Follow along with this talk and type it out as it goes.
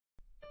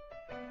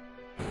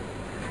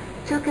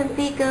To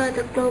configure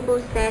the global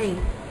setting,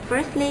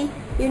 firstly,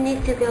 you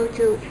need to go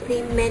to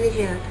Theme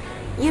Manager.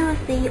 You will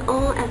see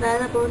all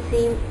available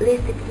themes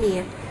listed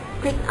here.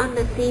 Click on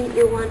the theme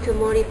you want to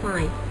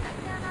modify.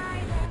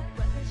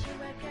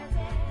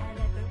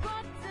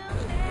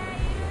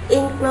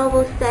 In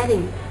Global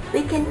Setting,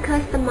 we can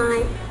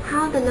customize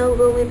how the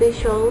logo will be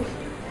shown,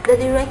 the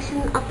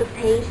direction of the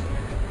page,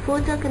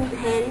 footer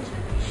content,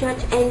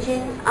 search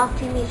engine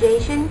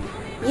optimization,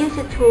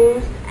 user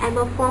tools, and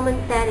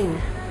performance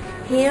settings.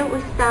 Here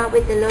we start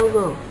with the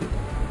logo.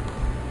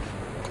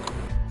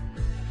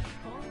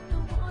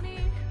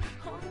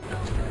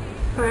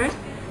 First,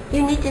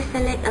 you need to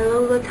select a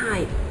logo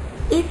type.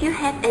 If you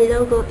have a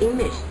logo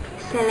image,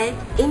 select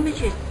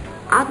Images,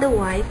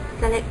 otherwise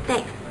select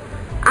Text.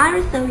 I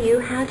will show you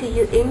how to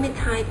use image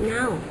type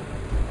now.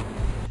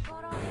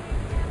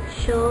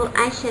 So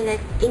I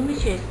select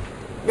Images.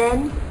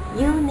 Then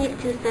you need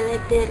to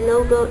select the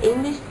logo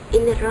image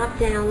in the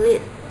drop-down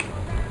list.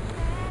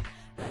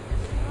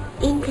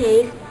 In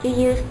case you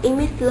use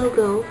image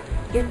logo,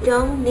 you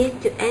don't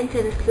need to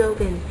enter the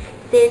slogan,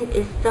 since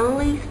it's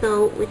only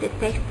shown with the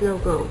text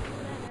logo.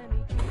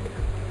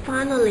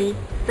 Finally,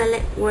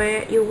 select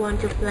where you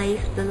want to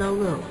place the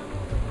logo.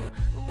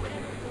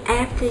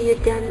 After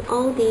you've done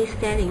all these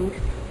settings,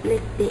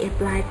 click the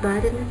Apply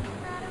button.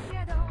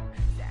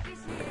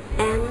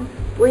 And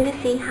we will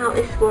see how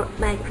it works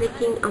by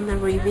clicking on the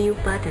Review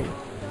button.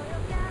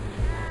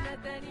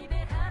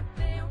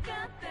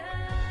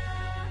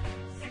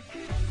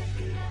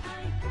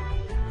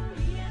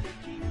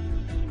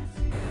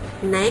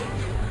 Next,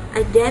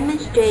 I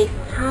demonstrate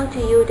how to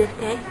use the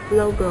text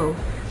logo.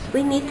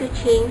 We need to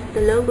change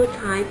the logo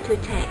type to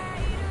text.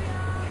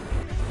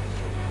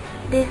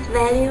 These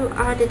values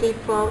are the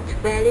default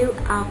value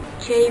of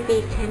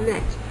JB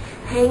template,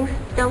 hence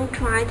don't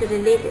try to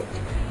delete it.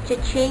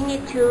 Just change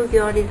it to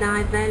your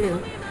desired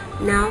value.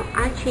 Now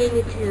I change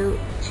it to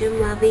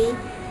Jumavi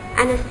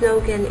and the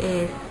slogan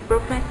is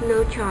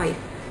Professional Choice.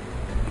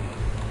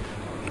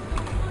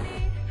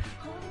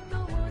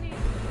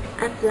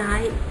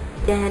 Apply,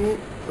 then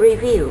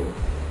Review.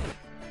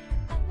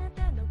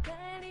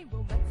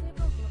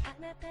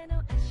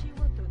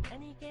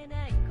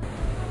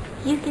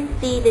 You can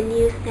see the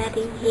new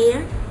setting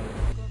here.